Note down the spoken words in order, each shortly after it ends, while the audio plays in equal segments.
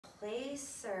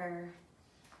place, or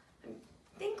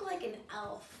think like an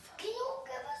elf. Can you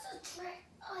give us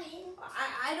a hint?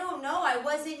 I don't know. I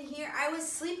wasn't here. I was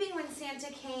sleeping when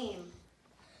Santa came.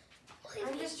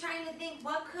 I'm just trying to think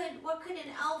what could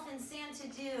an elf and Santa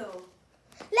do?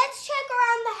 Let's check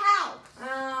around the house.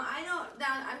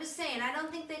 I'm just saying, I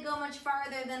don't think they go much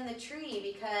farther than the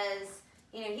tree because,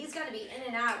 you know, he's got to be in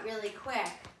and out really quick.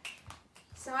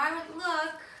 So I would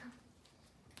look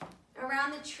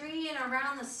around the tree and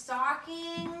around the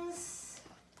stockings.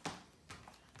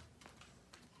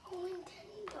 Oh,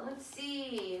 Nintendo. Let's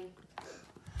see.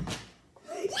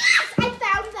 Yes! I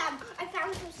found them. I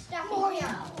found some stuff in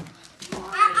here.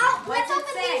 Let's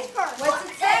open these first. What's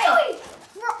it say?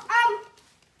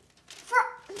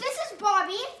 This is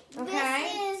Bobby. Okay.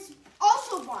 This is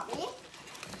also Bobby.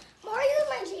 Mario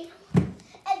and Luigi.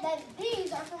 And then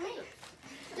these are for me.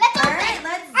 Let's open. All right,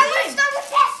 let's I'm going to start with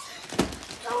this.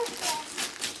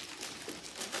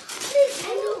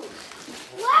 Nintendo.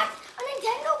 What? A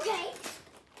Nintendo case.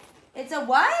 It's a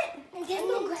what?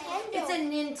 Nintendo. It's a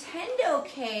Nintendo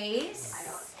case.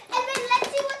 And then let's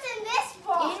see what's in this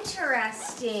box.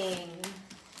 Interesting.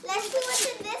 Let's see what's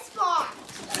in this box.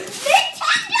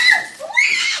 Nintendo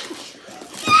Switch!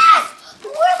 Yes!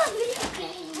 We're the video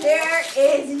game. There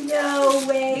is no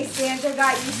way Santa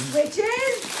got you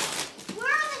switches. Where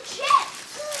are the chips?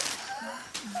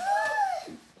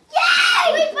 Yay!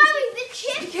 Wait, Bobby, the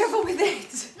chips. Be careful with it.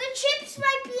 The chips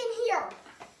might be in here.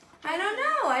 I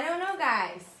don't know,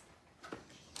 guys.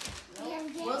 Yeah.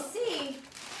 We'll see.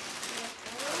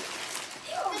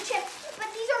 The chips, but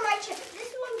these are my chips.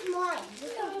 This one's mine.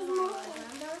 This one's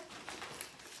mine.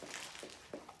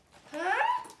 Huh?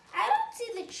 I don't see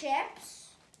the chips.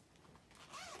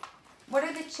 What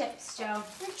are the chips, Joe?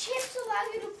 The chips allow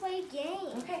you to play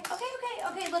games. Okay.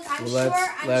 Look,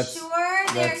 I'm Well,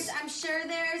 sure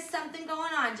there's something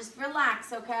going on. Just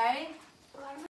relax, okay?